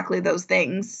in exactly those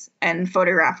things and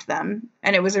photographed them.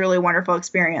 And it was a really wonderful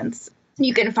experience.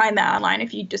 You can find that online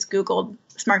if you just Googled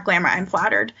SmartGlamour, I'm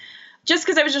flattered. Just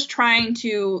because I was just trying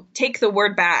to take the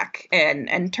word back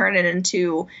and turn it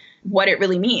into what it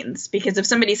really means. Because if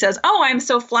somebody says, oh, I'm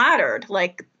so flattered,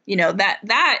 like,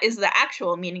 that is the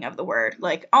actual meaning of the word.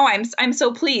 Like, oh, I'm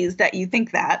so pleased that you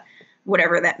think that,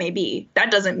 whatever that may be.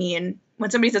 That doesn't mean,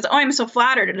 when somebody says, oh, I'm so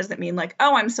flattered, it doesn't mean like,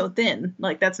 oh, I'm so thin.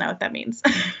 Like, that's not what that means.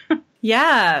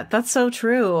 Yeah, that's so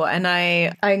true. And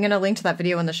I'm going to link to that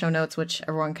video in the show notes, which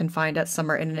everyone can find at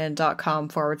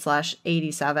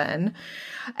summerinternet.com/87.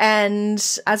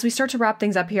 And as we start to wrap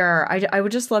things up here, I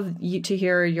would just love you to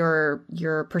hear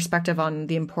your perspective on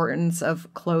the importance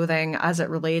of clothing as it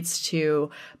relates to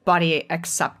body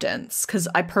acceptance. Because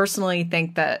I personally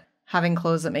think that having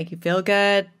clothes that make you feel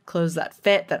good, clothes that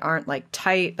fit, that aren't like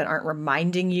tight, that aren't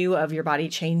reminding you of your body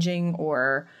changing,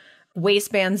 or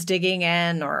waistbands digging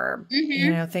in, or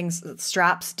things,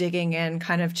 straps digging in,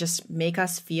 kind of just make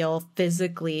us feel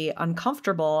physically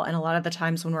uncomfortable. And a lot of the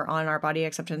times when we're on our body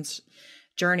acceptance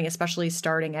journey, especially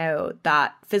starting out,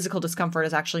 that physical discomfort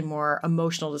is actually more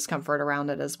emotional discomfort around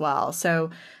it as well. So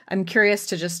I'm curious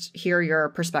to just hear your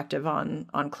perspective on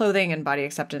clothing and body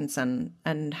acceptance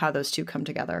and how those two come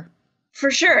together. For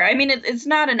sure. I mean, it's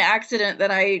not an accident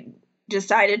that I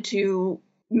decided to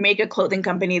make a clothing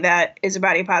company that is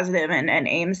body positive and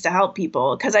aims to help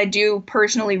people. Because I do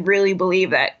personally really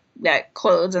believe that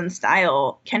clothes and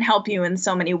style can help you in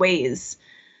so many ways.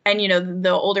 And,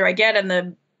 the older I get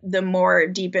and the more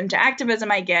deep into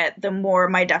activism I get, the more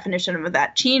my definition of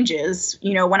that changes.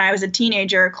 When I was a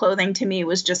teenager, clothing to me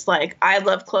was just like, I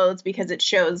love clothes because it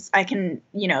shows I can,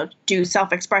 do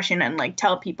self-expression and like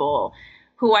tell people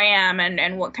who I am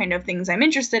and what kind of things I'm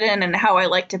interested in and how I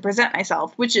like to present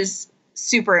myself, which is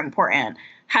super important.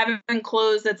 Having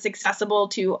clothes that's accessible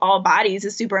to all bodies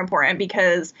is super important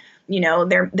because,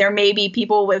 there may be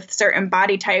people with certain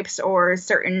body types or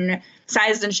certain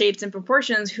sizes and shapes and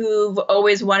proportions who've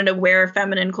always wanted to wear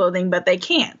feminine clothing, but they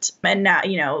can't. And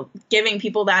now, giving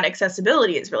people that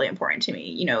accessibility is really important to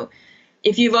me.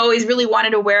 If you've always really wanted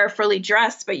to wear a frilly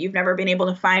dress, but you've never been able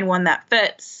to find one that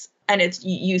fits, and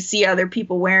you see other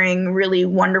people wearing really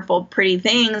wonderful, pretty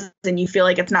things, and you feel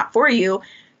like it's not for you,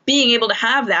 being able to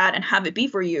have that and have it be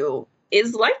for you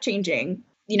is life-changing.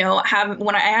 When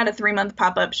I had a 3-month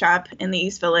pop-up shop in the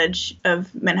East Village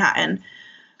of Manhattan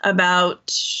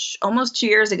about almost 2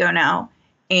 years ago now,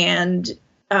 and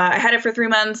I had it for 3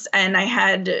 months, and I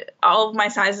had all of my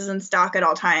sizes in stock at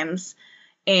all times,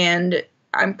 and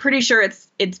I'm pretty sure it's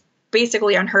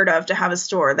basically unheard of to have a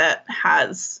store that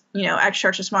has,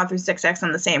 extra small through 6X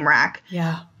on the same rack.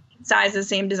 Yeah. Sizes,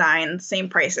 same designs, same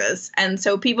prices. And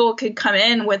so people could come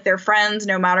in with their friends,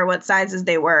 no matter what sizes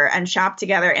they were, and shop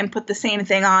together and put the same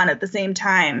thing on at the same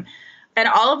time. And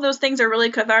all of those things are really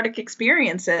cathartic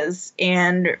experiences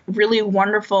and really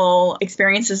wonderful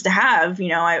experiences to have.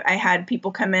 I had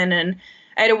people come in, and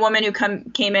I had a woman who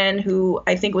came in who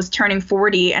I think was turning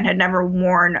 40 and had never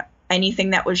worn anything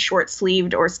that was short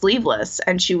sleeved or sleeveless.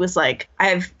 And she was like,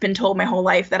 I've been told my whole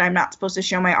life that I'm not supposed to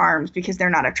show my arms because they're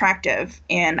not attractive.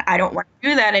 And I don't want to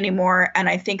do that anymore. And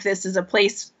I think this is a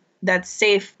place that's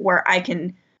safe where I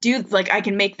can I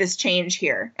can make this change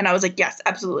here. And I was like, yes,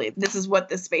 absolutely. This is what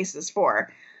this space is for.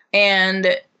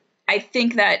 And I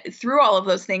think that through all of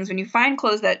those things, when you find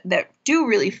clothes that do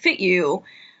really fit you,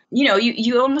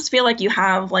 you almost feel like you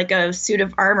have like a suit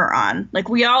of armor on. Like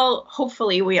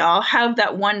hopefully we all have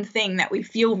that one thing that we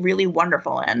feel really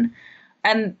wonderful in.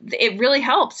 And it really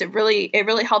helps. It really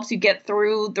helps you get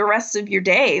through the rest of your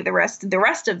day. The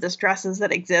rest of the stresses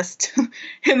that exist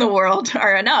in the world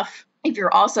are enough. If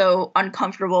you're also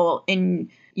uncomfortable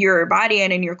in your body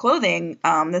and in your clothing,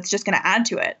 that's just going to add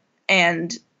to it.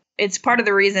 And it's part of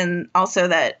the reason also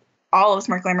that all of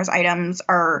SmartGlamour's items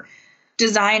are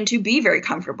designed to be very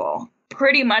comfortable.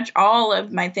 Pretty much all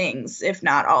of my things, if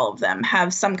not all of them,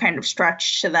 have some kind of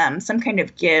stretch to them, some kind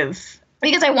of give.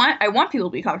 Because I want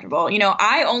people to be comfortable.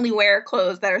 I only wear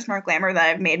clothes that are SmartGlamour that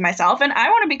I've made myself, and I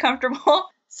want to be comfortable.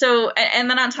 So, and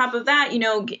then on top of that,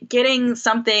 getting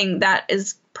something that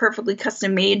is perfectly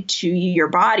custom made to your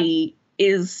body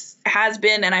has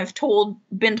been, and I've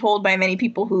been told by many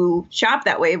people who shop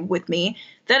that way with me,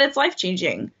 that it's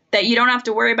life-changing. That you don't have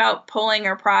to worry about pulling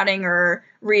or prodding or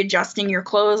readjusting your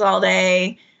clothes all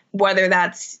day, whether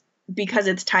that's because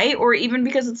it's tight or even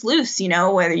because it's loose,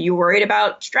 whether you're worried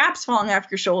about straps falling off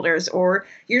your shoulders or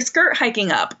your skirt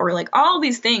hiking up, or like all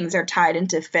these things are tied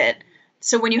into fit.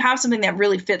 So when you have something that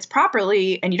really fits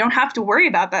properly and you don't have to worry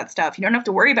about that stuff, you don't have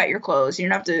to worry about your clothes, you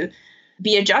don't have to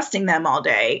be adjusting them all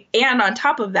day. And on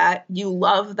top of that, you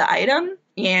love the item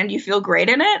and you feel great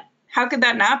in it. How could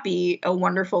that not be a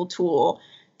wonderful tool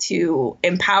to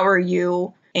empower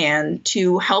you and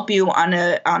to help you on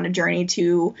a journey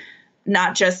to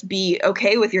not just be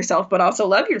okay with yourself, but also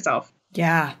love yourself?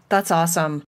 Yeah, that's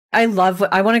awesome. I want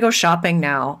to go shopping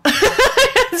now.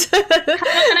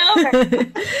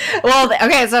 Well,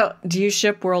 okay, so do you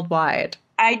ship worldwide?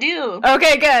 I do.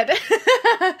 Okay, good.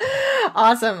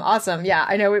 Awesome. Yeah,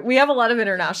 I know we have a lot of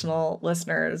international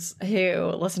listeners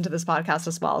who listen to this podcast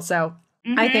as well. So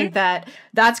I think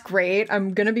that's great.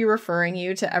 I'm going to be referring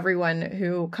you to everyone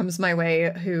who comes my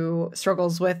way who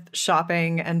struggles with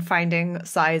shopping and finding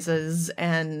sizes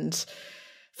and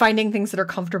finding things that are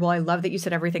comfortable. I love that you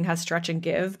said everything has stretch and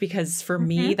give, because for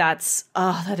me, that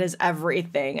is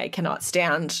everything. I cannot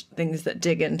stand things that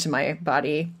dig into my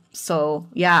body. So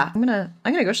yeah, I'm gonna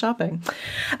go shopping.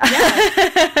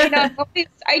 Yeah.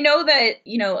 I know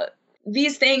that,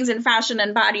 these things in fashion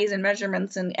and bodies and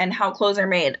measurements and how clothes are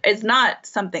made is not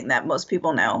something that most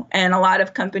people know. And a lot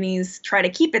of companies try to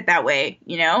keep it that way,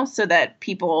 so that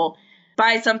people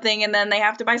buy something and then they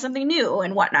have to buy something new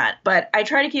and whatnot. But I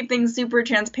try to keep things super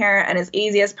transparent and as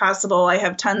easy as possible. I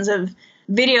have tons of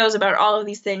videos about all of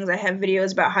these things. I have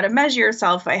videos about how to measure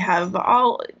yourself. I have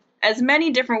as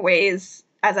many different ways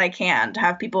as I can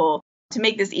to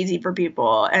make this easy for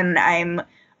people. And I'm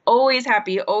always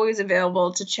happy, always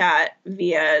available to chat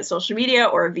via social media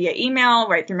or via email,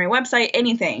 right through my website,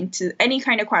 anything, to any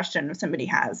kind of question if somebody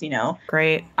has,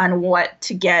 Great. on what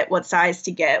to get, what size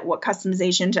to get, what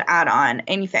customization to add on,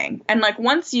 anything. And like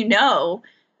once then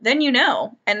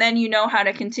and then you know how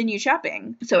to continue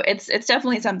shopping. So it's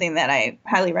definitely something that I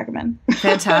highly recommend.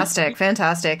 Fantastic.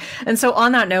 And so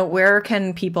on that note, where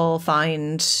can people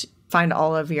find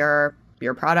all of your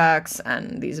products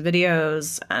and these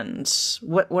videos, and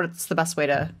what's the best way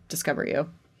to discover you?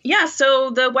 Yeah, so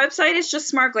the website is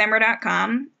just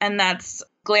smartglamour.com, and that's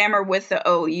glamour with the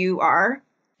O-U-R.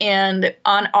 And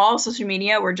on all social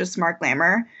media, we're just Smart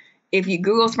Glamour. If you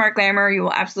Google Smart Glamour, you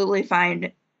will absolutely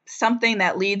find something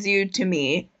that leads you to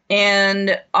me.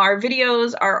 And our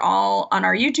videos are all on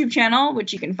our YouTube channel,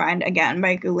 which you can find, again,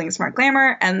 by Googling Smart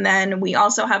Glamour. And then we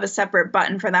also have a separate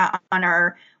button for that on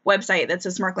our website that's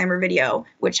a Smart Glamour video,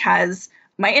 which has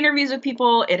my interviews with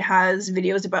people. It has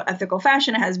videos about ethical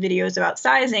fashion. It has videos about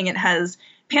sizing. It has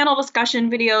panel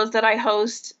discussion videos that I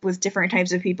host with different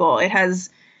types of people. It has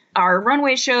our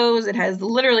runway shows. It has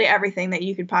literally everything that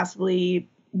you could possibly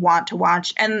want to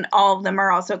watch. And all of them are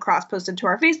also cross-posted to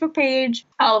our Facebook page,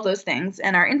 all of those things.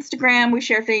 And our Instagram, we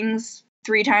share things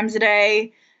 3 times a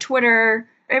day, Twitter,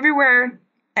 everywhere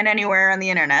and anywhere on the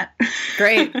internet.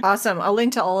 Great. Awesome. I'll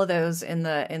link to all of those in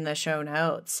the show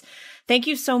notes. Thank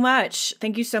you so much.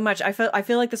 I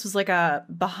feel like this was like a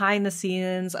behind the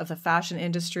scenes of the fashion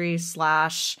industry /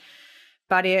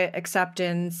 body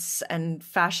acceptance and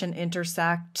fashion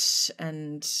intersect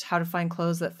and how to find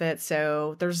clothes that fit.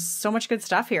 So there's so much good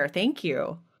stuff here. Thank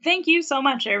you. Thank you so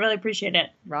much. I really appreciate it.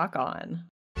 Rock on.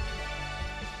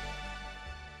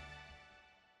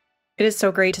 It is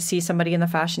so great to see somebody in the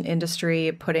fashion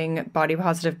industry putting body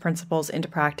positive principles into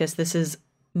practice. This is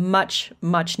much,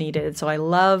 much needed. So I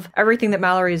love everything that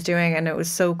Mallorie is doing. And it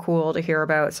was so cool to hear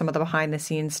about some of the behind the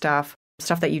scenes stuff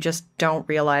that you just don't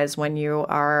realize when you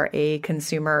are a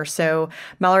consumer. So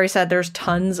Mallorie said there's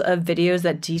tons of videos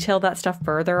that detail that stuff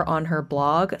further on her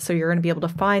blog. So you're going to be able to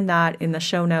find that in the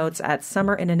show notes at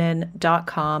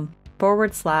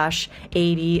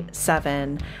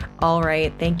summerinanen.com/87. All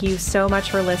right. Thank you so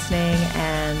much for listening,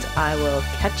 and I will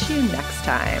catch you next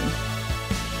time.